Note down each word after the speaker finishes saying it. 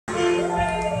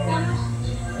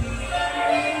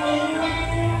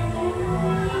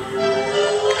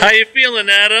How you feeling,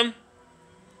 Adam?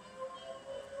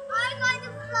 Are you going to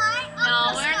fly up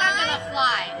No, the we're sky? not gonna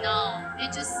fly. No,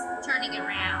 it's just turning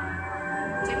around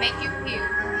to make you puke.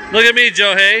 Look at me,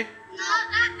 Johei.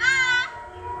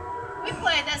 We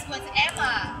played this with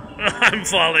Emma. I'm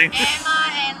falling.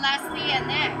 Emma and Leslie and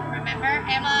Nick. Remember?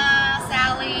 Emma,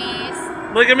 Sally's,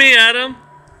 Look at me, Adam.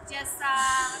 Jessa,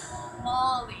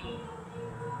 Molly.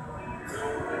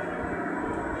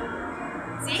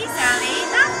 See, Sally?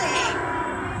 Nothing.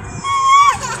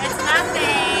 It's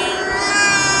nothing.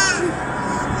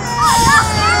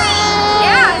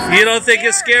 Yeah, it's You not don't think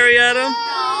it's scary, Adam?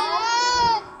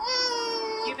 No.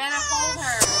 You better hold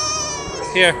her.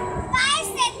 Here. I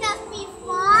said that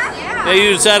before. Yeah. Yeah,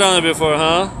 you sat on it before,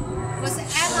 huh? It was Emma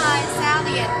and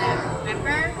Sally and them,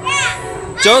 remember?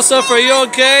 Yeah. Joseph, are you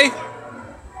okay?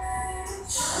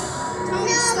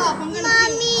 Tony, stop. I'm gonna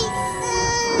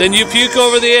Mommy. Then you puke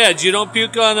over the edge. You don't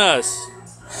puke on us.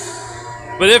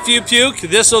 But if you puke,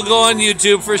 this will go on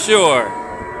YouTube for sure.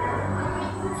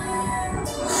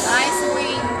 Nice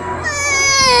wing.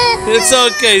 It's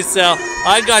okay, Sal.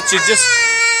 I got you. Just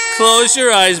close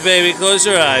your eyes, baby. Close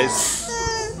your eyes.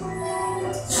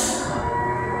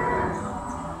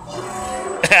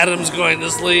 Adam's going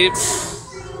to sleep.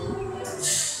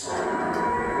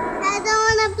 I don't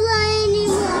want to play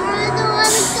anymore. I don't want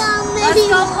to come Let's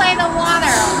anymore. go play the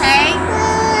water, okay?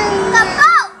 The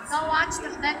boat. Go watch the.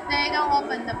 They don't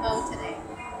open the boat today.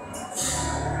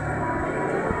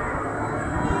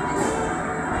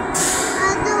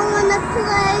 I don't want to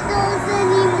play those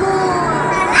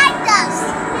anymore. I like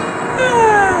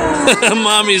those.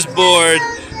 Mommy's bored.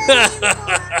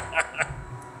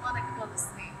 Wanna go to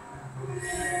sleep?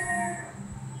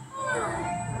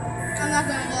 I'm not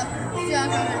going to look. I'm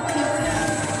going to keep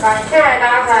it. 感谢搭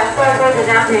乘贵妃即将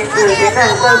停止，请等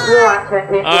设施完成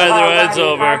停止后， Alright, the ride's 办理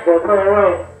over. 排队退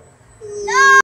位。